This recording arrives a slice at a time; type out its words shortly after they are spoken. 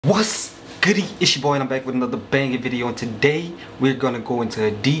What's goody? It's your boy and I'm back with another banging video, and today we're gonna go into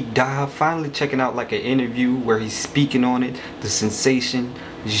a deep dive, finally checking out like an interview where he's speaking on it, the sensation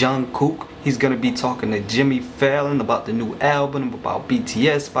Jung Kook. He's gonna be talking to Jimmy Fallon about the new album, about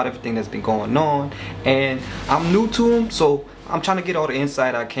BTS, about everything that's been going on. And I'm new to him, so I'm trying to get all the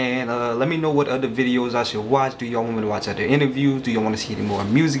insight I can. Let me know what other videos I should watch. Do y'all want me to watch other interviews? Do y'all want to see any more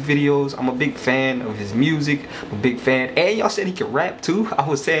music videos? I'm a big fan of his music. I'm a big fan. And y'all said he could rap too. I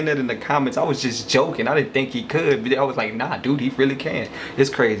was saying that in the comments. I was just joking. I didn't think he could. But I was like, nah, dude, he really can. It's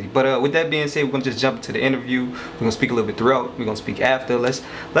crazy. But with that being said, we're going to just jump into the interview. We're going to speak a little bit throughout. We're going to speak after. Let's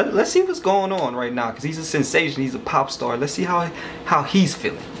see what's going on right now. Because he's a sensation. He's a pop star. Let's see how he's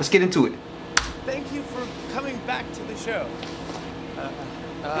feeling. Let's get into it. Thank you for coming back to the show.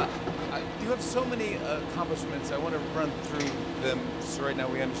 You have so many accomplishments. I want to run through them so right now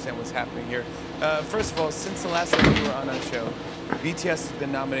we understand what's happening here. First of all, since the last time you were on our show, BTS has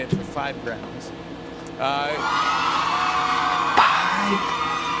been nominated for 5 Grammys. 5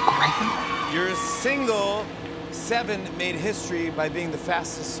 Grammys? Your single 7 made history by being the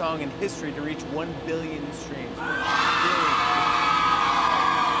fastest song in history to reach 1 billion streams. 1 billion.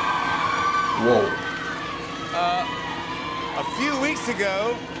 Whoa. A few weeks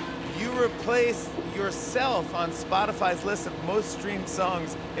ago, you replaced yourself on Spotify's list of most streamed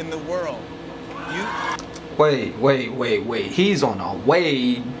songs in the world. Wait. He's on a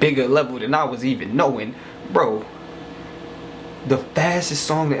way bigger level than I was even knowing. Bro, the fastest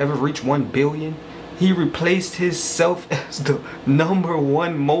song to ever reach 1 billion? He replaced himself as the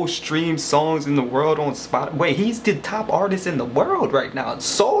 #1 most streamed songs in the world on Spotify. Wait, he's the top artist in the world right now,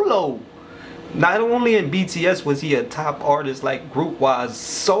 solo. Not only in BTS was he a top artist, like group wise,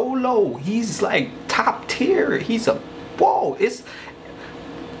 solo he's like top tier. He's a whoa.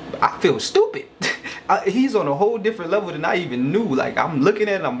 I feel stupid. He's on a whole different level than I even knew. Like, I'm looking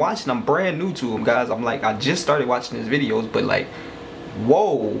at it, I'm watching, I'm brand new to him, guys. I'm like, I just started watching his videos, but like,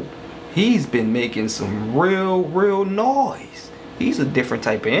 whoa, he's been making some real noise. He's a different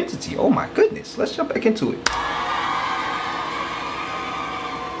type of entity. Oh my goodness. Let's jump back into it.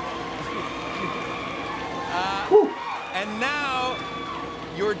 And now,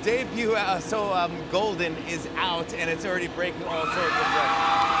 your debut, Golden, is out, and it's already breaking all sorts of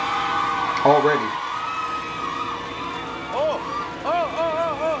records. Already.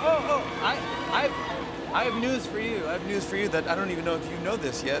 I have news for you. I have news for you that I don't even know if you know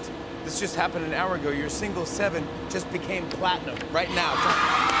this yet. This just happened an hour ago. Your single 7 just became platinum right now.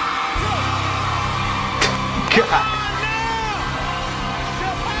 God.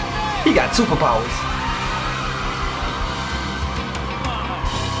 He got superpowers.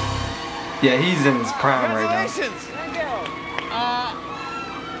 Yeah, he's in his prime right now. Congratulations! Thank you.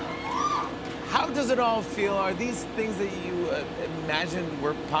 How does it all feel? Are these things that you imagined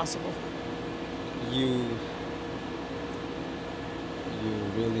were possible? You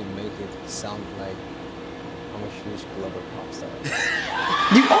really make it sound like I'm a huge global pop star.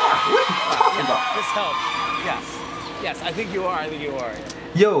 You are? What are you talking about? This helped. Yes, I think you are. Yeah.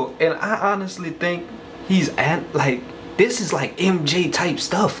 Yo, and I honestly think he's like, this is like MJ type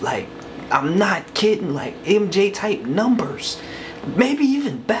stuff. Like, I'm not kidding, like MJ type numbers. Maybe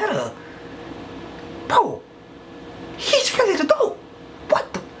even better. Bro, he's really the dope.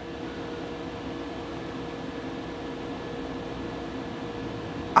 What the?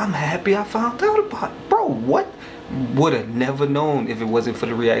 I'm happy I found out about it. Bro, what? Would have never known if it wasn't for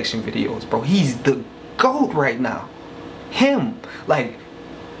the reaction videos, bro. He's the GOAT right now. Him, like,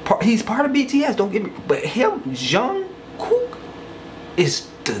 he's part of BTS, don't get me, but him, Jung Kook, is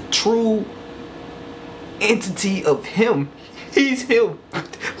the true entity of him. He's him.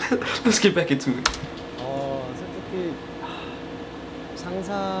 Let's get back into it. 솔직히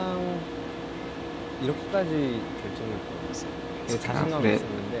상상 이렇게까지 결정을 뻔했어요. 자신감이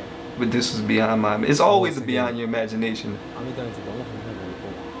있었는데. But this was beyond my. It's always beyond your imagination. 아미들한테 너무 감사드리고.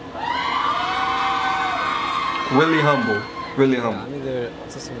 Really humble. Really humble. 아미들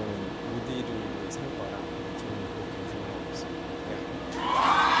없었으면 무디를 살 거라 저는 그렇게 생각하고 있어요.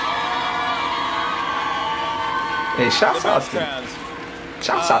 Hey, shouts out to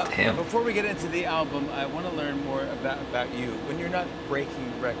him. Before we get into the album, I want to learn more about you. When you're not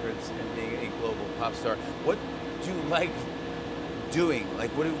breaking records and being a global pop star, what do you like doing?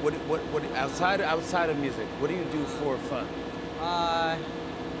 Like, what outside of music? What do you do for fun? I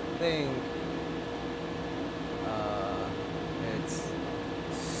think it's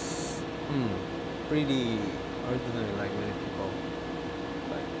pretty ordinary like many people.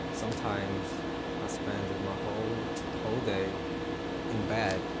 Like, sometimes I spend my whole day in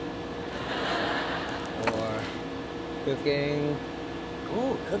bed or cooking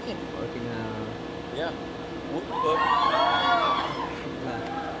Ooh, cooking. working out. Yeah.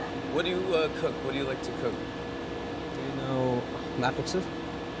 What do you cook? What do you like to cook? Do you know 막국수?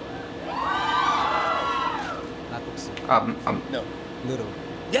 막국수. No. Noodle.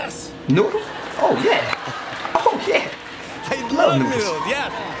 Yes. Noodle? Oh yeah. Oh yeah. I Love love noodles. noodles. Yeah.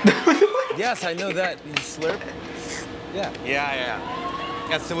 Yes, I know that. You slurp. Yeah. Yeah.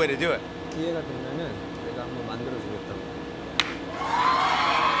 That's the way to do it. 기회가 되면은 내가 한번 만들어주겠다고.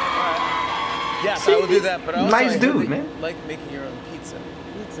 Yes, I will do that. But I also Nice I dude, really man. like making your own pizza.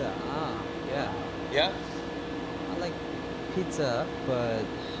 Pizza. Yeah. Yeah. I like pizza, but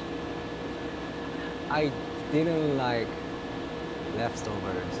I didn't like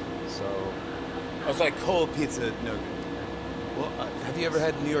leftovers. So Oh, so like cold pizza, no good. Well, have you ever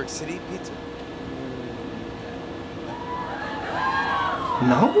had New York City pizza?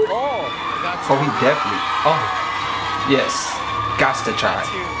 No? Oh, I got you. Oh, he definitely. Oh, yes. Gots to try.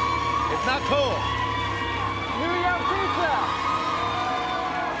 Got you. It's not cold. New York pizza.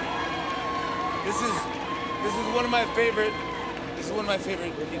 This is one of my favorite. This is one of my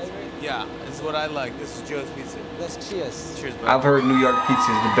favorite pizza. Yeah, this is what I like. This is Joe's pizza. Let's cheers. Cheers, bud. I've heard New York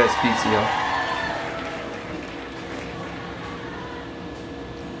pizza is the best pizza, yo.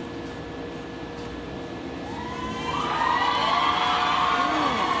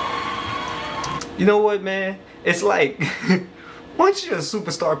 You know what, man? It's like, once you're a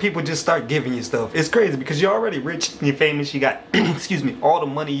superstar, people just start giving you stuff. It's crazy because you're already rich and you're famous. You got, excuse me, all the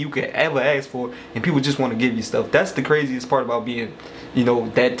money you could ever ask for, and people just want to give you stuff. That's the craziest part about being, you know,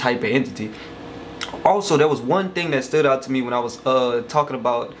 that type of entity. Also, there was one thing that stood out to me when I was talking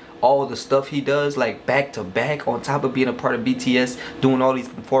about all the stuff he does, like back to back, on top of being a part of BTS, doing all these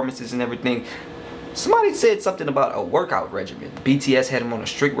performances and everything. Somebody said something about a workout regimen. BTS had him on a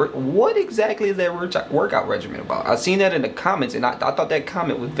strict work. What exactly is that workout regimen about? I seen that in the comments, and I thought that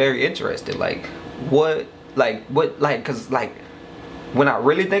comment was very interesting. Like, what, cause like, when I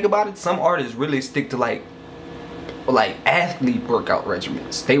really think about it, some artists really stick to like athlete workout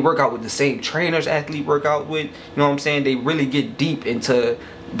regimens. They work out with the same trainers athlete work out with. You know what I'm saying? They really get deep into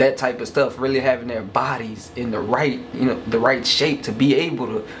that type of stuff, really having their bodies in the right, you know, the right shape to be able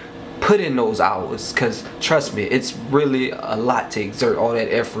to put in those hours. Because trust me, it's really a lot to exert all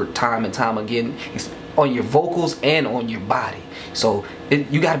that effort time and time again on your vocals and on your body. So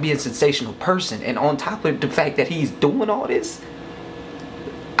you got to be a sensational person. And on top of the fact that he's doing all this,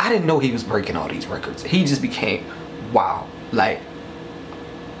 I didn't know he was breaking all these records. He just became, wow, like,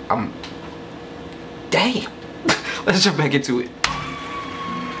 damn. Let's jump back into it.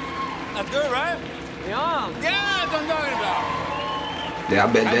 That's good, right? Yum. Yeah, that's what I'm talking about. Yeah, I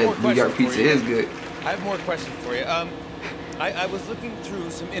bet I have more that New York questions pizza for you. is good. I have more questions for you. I was looking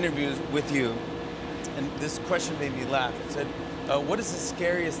through some interviews with you, and this question made me laugh. It said, what is the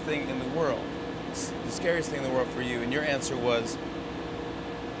scariest thing in the world? The scariest thing in the world for you? And your answer was,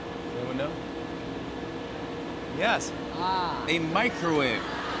 does anyone know? Yes, a microwave.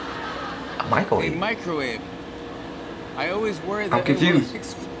 A A microwave. microwave. I always worry that I'm it will confused.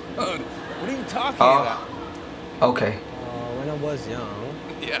 explode. What are you talking about? Okay. When I was young,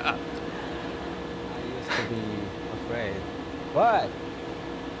 Yeah. I used to be afraid. But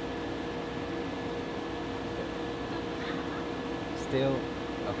still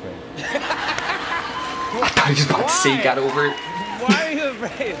afraid. I thought he was about to say he got over it. Why are you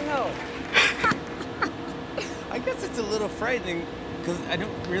afraid? No. I guess it's a little frightening because I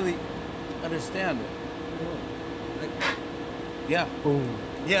don't really understand it. Like, Yeah. boom.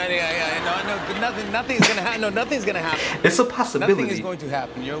 Yeah. No, nothing's gonna happen. No, nothing's gonna happen. It's a Nothing is possibility. going to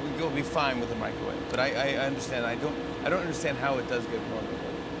happen. You'll be fine with a microwave. But I understand. I don't understand how it does get warm.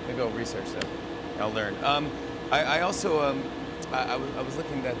 Maybe I'll research that. I'll learn. I also I was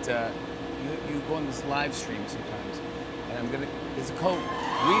looking that you go on this live stream sometimes, and I'm gonna. Is it called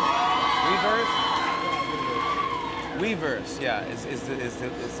Weverse? Weverse, yeah, is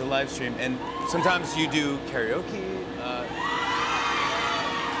the live stream, and sometimes you do karaoke.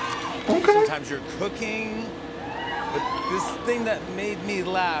 Okay. Sometimes you're cooking. But this thing that made me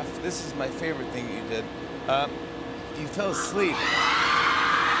laugh, this is my favorite thing you did. You fell asleep.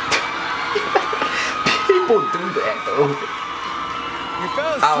 People do that though. You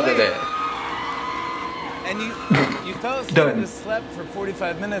fell asleep. I'll do that. And you fell asleep Done. and just slept for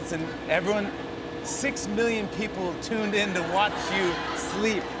 45 minutes, and everyone, 6 million people tuned in to watch you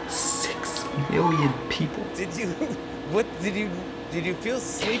sleep. 6 million people. Did you? What did you? Did you feel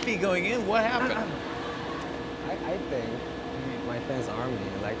sleepy going in? What happened? I think my fans army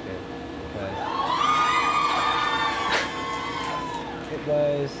liked it because it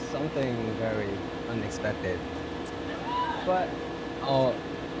was something very unexpected. But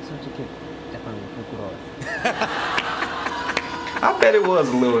솔직히 약간 부끄러워요. I bet it was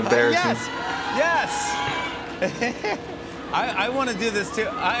a little embarrassing. Yes. I want to do this too.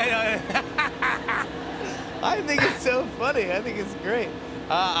 I think it's so funny. I think it's great.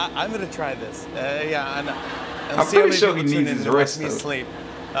 I'm gonna try this. Yeah, and I'm pretty sure he needs his rest. Me sleep,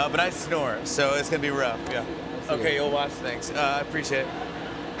 but I snore, so it's gonna be rough. Yeah. Okay, you'll watch. Thanks. I appreciate it.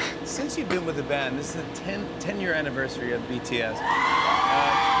 Since you've been with the band, this is the 10-year anniversary of BTS. 10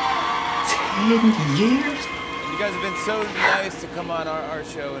 years? You guys have been so nice to come on our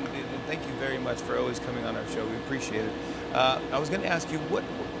show, and thank you very much for always coming on our show. We appreciate it. I was going to ask you,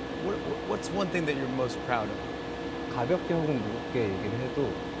 what's one thing that you're most proud of? 가볍게 혹은 무겁게 얘기를 해도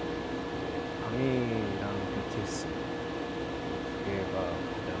아미랑 BTS 그게가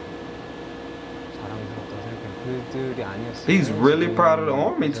가장 자랑스럽다고 생각해요. 그들이 아니었어요. He's really proud of the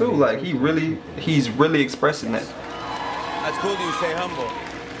army too. Like he's really expressing that. That's cool that you stay humble.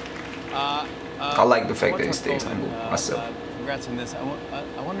 I like the fact that he stays humble myself. Congrats on this. I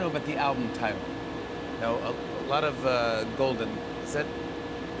want to know about the album title. Now, a lot of Golden. Is that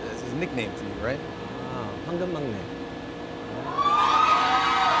his nickname for you, right? 황금막내.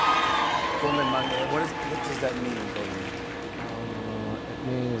 Golden Magne. What does that mean, Golden? It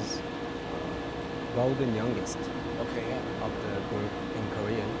means golden youngest. Okay, yeah. Of the group in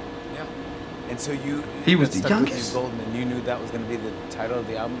Korean. Yeah. And so he was the stuck with youngest. you, Golden, and you knew that was going to be the title of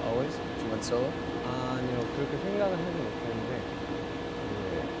the album always? If you went solo? 아니요, 그렇게 생각은 하지 못했는데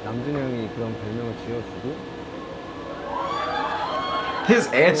남준 형이 그런 별명을 지어주고 His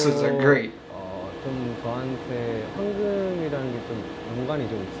answers are great. 좀 저한테 황금이라는 게 좀 연관이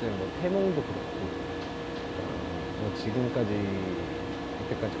좀 있어요. 뭐 태몽도 그렇고 뭐 지금까지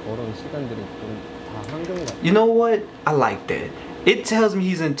이때까지 걸어온 시간들이 좀 다 황금 같아요. You know what? I like that. It tells me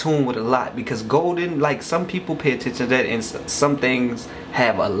he's in tune with a lot because Golden, like some people pay attention to that, and some things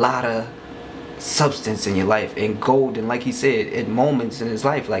have a lot of substance in your life. And Golden, like he said, at moments in his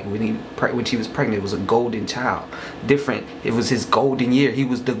life, like when she was pregnant, it was a golden child. Different. It was his golden year. He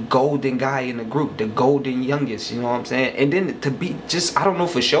was the golden guy in the group, the golden youngest. You know what I'm saying? And then to be just, I don't know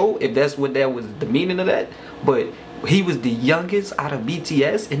for sure if that's what that was the meaning of that, but he was the youngest out of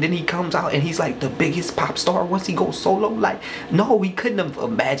BTS, and then he comes out and he's like the biggest pop star once he goes solo. Like, no, we couldn't have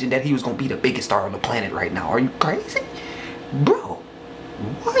imagined that he was gonna be the biggest star on the planet right now. Are you crazy, bro?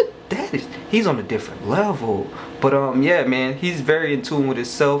 What? That is, he's on a different level. But yeah, man, he's very in tune with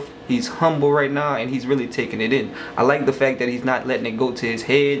himself. He's humble right now, and he's really taking it in. I like the fact that he's not letting it go to his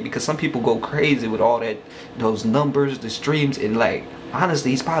head, because some people go crazy with all that, those numbers, the streams, and like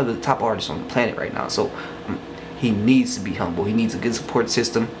honestly, he's probably the top artist on the planet right now. So he needs to be humble. He needs a good support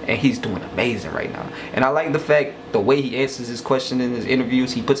system, and he's doing amazing right now. And I like the fact, the way he answers his question in his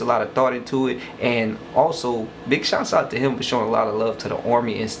interviews, he puts a lot of thought into it. And also, big shouts out to him for showing a lot of love to the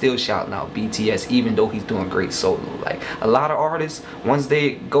army and still shouting out BTS, even though he's doing great solo. Like a lot of artists, once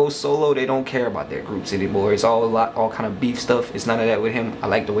they go solo, they don't care about their groups anymore. It's all kind of beef stuff. It's none of that with him. I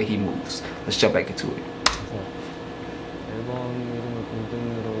like the way he moves. Let's jump back into it. 앨범 이름을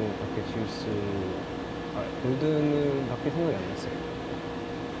골든으로 밖에 지을 수 골든은 밖에 생각이 안 났어요.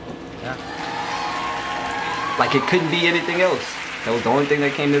 Yeah. Like it couldn't be anything else. That was the only thing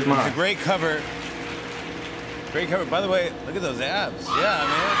that came to his mind. It's a great cover. Great cover. By the way, look at those abs. Yeah,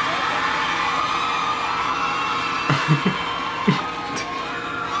 man.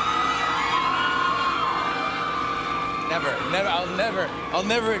 I'll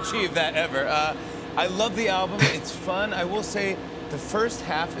never achieve that ever. I love the album. It's fun. I will say the first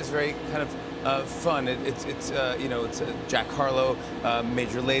half is very kind of fun. It's you know, it's Jack Harlow,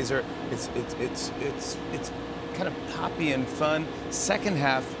 Major Lazer. It's kind of poppy and fun. Second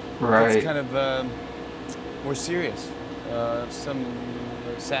half, right, it's kind of more serious. Some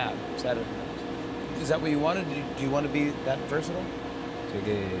sad. Is that what you wanted? Do you want to be that versatile?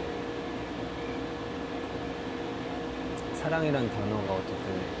 되게 사랑이란 단어가 어쨌든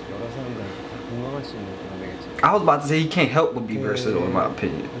여러 사람들한테 다 공감할 수 있는 그런 얘기죠. I was about to say he can't help but be versatile in my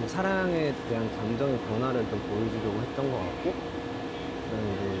opinion. 사랑에 대한 감정의 변화를 좀 보여주려고 했던 것 같고,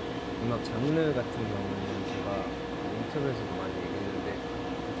 그다음에 이제 음악 장르 같은 경우는 제가 인터뷰에서도 많이 얘기했는데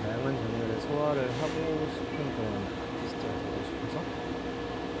다양한 장르를 소화를 하고 싶은 그런 아티스트가 되고 싶어서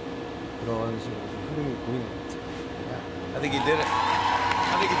그런 식으로 좀 흐름이 보이는 것 같아요. I think he did it.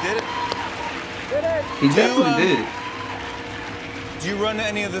 He definitely did. Do you run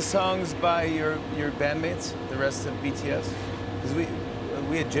any of the songs by your bandmates, the rest of BTS? Because we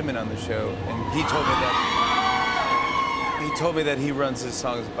had Jimin on the show, and he told me that he runs his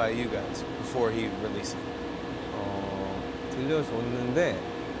songs by you guys before he releases them. 들려줬는데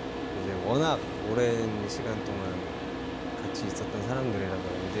이제 워낙 오랜 시간 동안 같이 있었던 사람들이라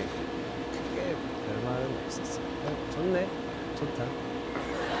그런지 크게 별말은 없었어. 좋네, 좋다.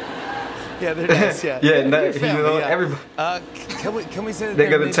 Yeah, they're nice. Yeah, Yeah, You're nice. family, You know, yeah. everybody. Can we say that They're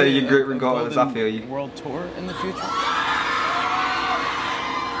there gonna may tell be you great a regardless, I feel you. World tour in the future?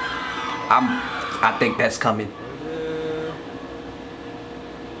 I think that's coming.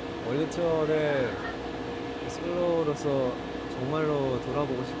 월드 투어를 솔로로서 정말로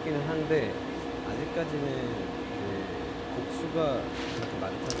돌아보고 싶기는 한데 아직까지는 그 곡수가 그렇게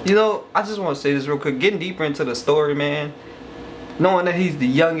많다고. You know, I just want to say this real quick. Getting deeper into the story, man. Knowing that he's the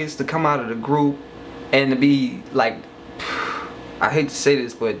youngest to come out of the group and to be like, I hate to say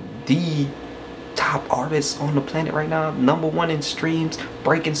this, but the top artist on the planet right now, #1 in streams,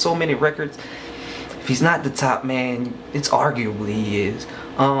 breaking so many records. If he's not the top, man, it's arguably he is.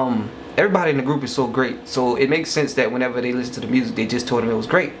 Everybody in the group is so great, so it makes sense that whenever they listen to the music, they just told him it was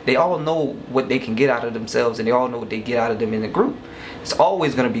great. They all know what they can get out of themselves, and they all know what they get out of them in the group. It's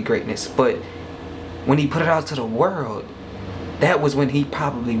always gonna be greatness, but when he put it out to the world, that was when he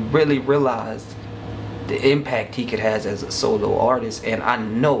probably really realized the impact he could have as a solo artist. And I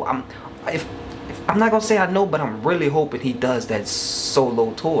know, I'm not gonna say I know, but I'm really hoping he does that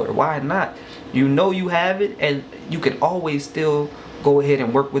solo tour. Why not? You know you have it, and you can always still go ahead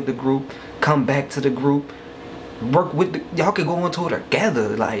and work with the group, come back to the group, work with y'all could go on tour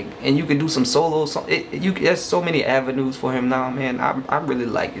together, like, and you can do some solo song. There's so many avenues for him now, man. I really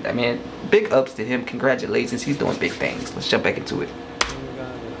like it. I mean, big ups to him. Congratulations, he's doing big things. Let's jump back into it.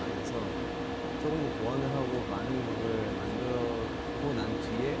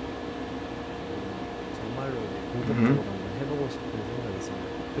 해보고 싶은 생각이 있습니다.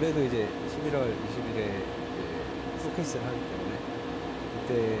 그래도 이제 11월 20일에 쇼케이스를 하기 때문에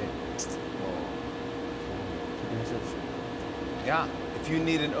그때 기대하셔주세요. Yeah, if you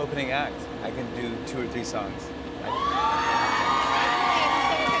need an opening act, I can do 2 or 3 songs.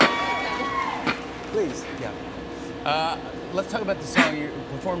 Please. Yeah. Let's talk about the song you're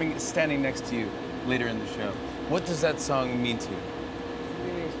performing standing next to you later in the show. What does that song mean to you?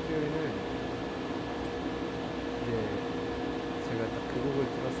 이제 제가 딱 그 곡을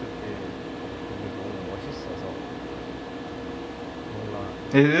들었을 때 곡이 너무 멋있어서 뭔가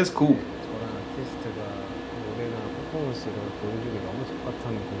It is cool. 저랑 아티스트가 노래나 퍼포먼스를 보여주기 너무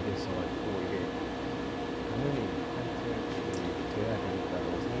적합한 곡이 있어가지고 이게 당연히 타이틀이 돼야 되니까.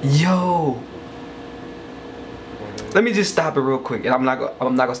 Yo, let me just stop it real quick, and I'm not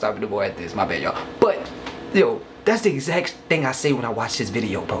gonna stop the boy at this. My bad, y'all. But yo, that's the exact thing I say when I watch this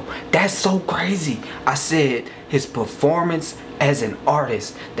video, bro. That's so crazy. I said his performance as an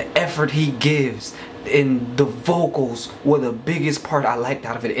artist, the effort he gives, and the vocals were the biggest part I liked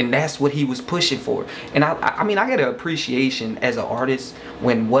out of it, and that's what he was pushing for. And I mean, I get an appreciation as an artist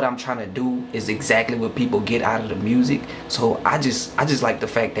when what I'm trying to do is exactly what people get out of the music. So I just like the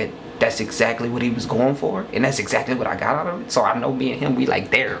fact that that's exactly what he was going for, and that's exactly what I got out of it. So I know me and him, we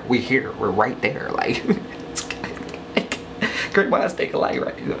like there, we're here, we're right there, like. Great minds think alike,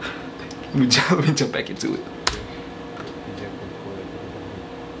 right? Let me jump back into it.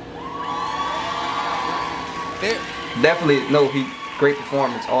 Definitely, no, he great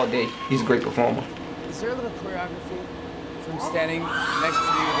performance all day. He's a great performer. Is there a little choreography from standing next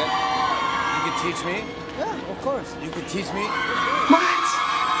to you that you could teach me? Yeah, of course. You could teach me? What?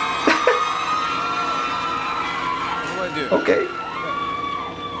 What do I do? Okay.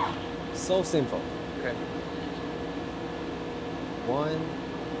 So simple. Okay. 1,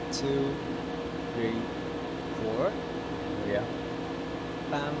 2, 3, 4. Yeah.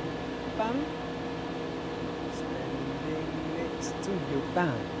 Bam, bam. Standing next to you,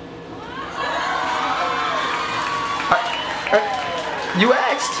 bam. You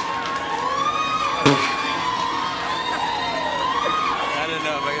asked. I don't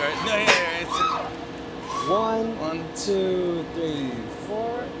know, but no, yeah, it's 1, 2, 3,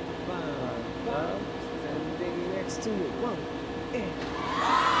 4. Bam, bam. Standing next to you, bam.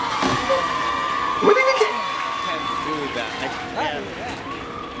 What did he get? can't do that. I can't.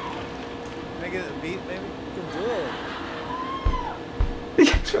 Can I get a beat, maybe? You can do it. He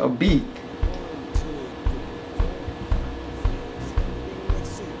got you a beat. 1, 2, 3,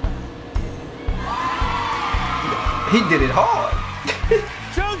 4. He did it hard.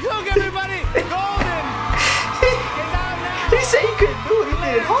 Jung Kook, everybody! Golden! Get down now! He said he couldn't do it. He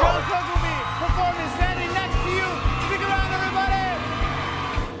did it Jung hard. Kook will be performing standing next to you. Stick around, everybody!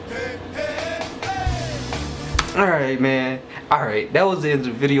 All right, man. Alright, that was the end of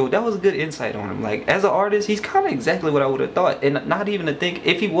the video. That was a good insight on him. Like, as an artist, he's kind of exactly what I would have thought. And not even to think,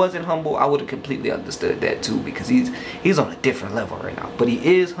 if he wasn't humble, I would have completely understood that too. Because he's on a different level right now. But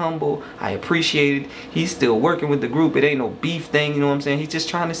he is humble. I appreciate it. He's still working with the group. It ain't no beef thing, you know what I'm saying? He's just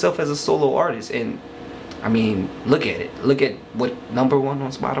trying himself as a solo artist. And, I mean, look at it. Look at what #1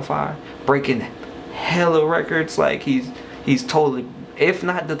 on Spotify. Breaking hella records. Like, he's totally, if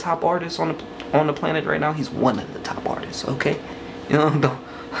not the top artist on the planet right now, he's one of the top artists, okay? You know,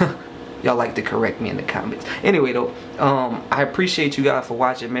 don't y'all like to correct me in the comments. Anyway though, I appreciate you guys for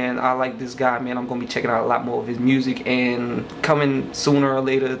watching, man. I like this guy, man. I'm gonna be checking out a lot more of his music, and coming sooner or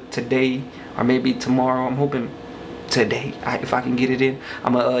later today, or maybe tomorrow, I'm hoping today, if I can get it in,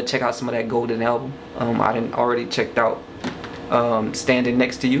 I'm gonna check out some of that Golden album. I done already checked out Standing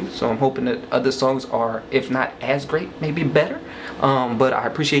Next to You, so I'm hoping that other songs are, if not as great, maybe better. But I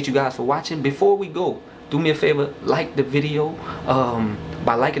appreciate you guys for watching. Before we go, do me a favor, like the video.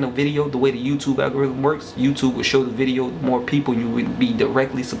 By liking the video, the way the YouTube algorithm works, YouTube will show the video to more people. You would be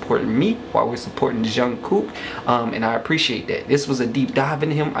directly supporting me while we're supporting Jung Kook, and I appreciate that. This was a deep dive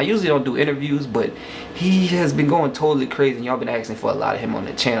into him. I usually don't do interviews, but he has been going totally crazy, and y'all been asking for a lot of him on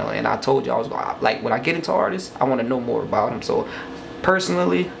the channel. And I told you I was gonna, like, when I get into artists, I want to know more about him. So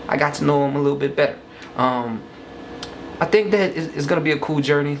personally, I got to know him a little bit better. I think that it's going to be a cool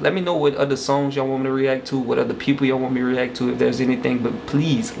journey. Let me know what other songs y'all want me to react to, what other people y'all want me to react to, if there's anything. But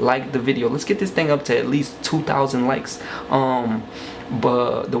please like the video. Let's get this thing up to at least 2,000 likes.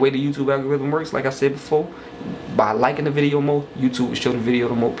 But the way the YouTube algorithm works, like I said before, by liking the video more, YouTube will show the video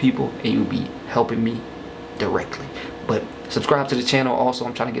to more people, and you'll be helping me directly. But subscribe to the channel. Also,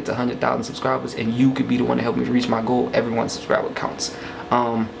 I'm trying to get to 100,000 subscribers, and you could be the one to help me reach my goal. Every one subscriber counts.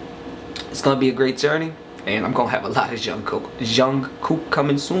 It's going to be a great journey. And I'm going to have a lot of Jung Kook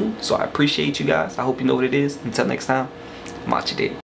coming soon. So I appreciate you guys. I hope you know what it is. Until next time, I'm out your day.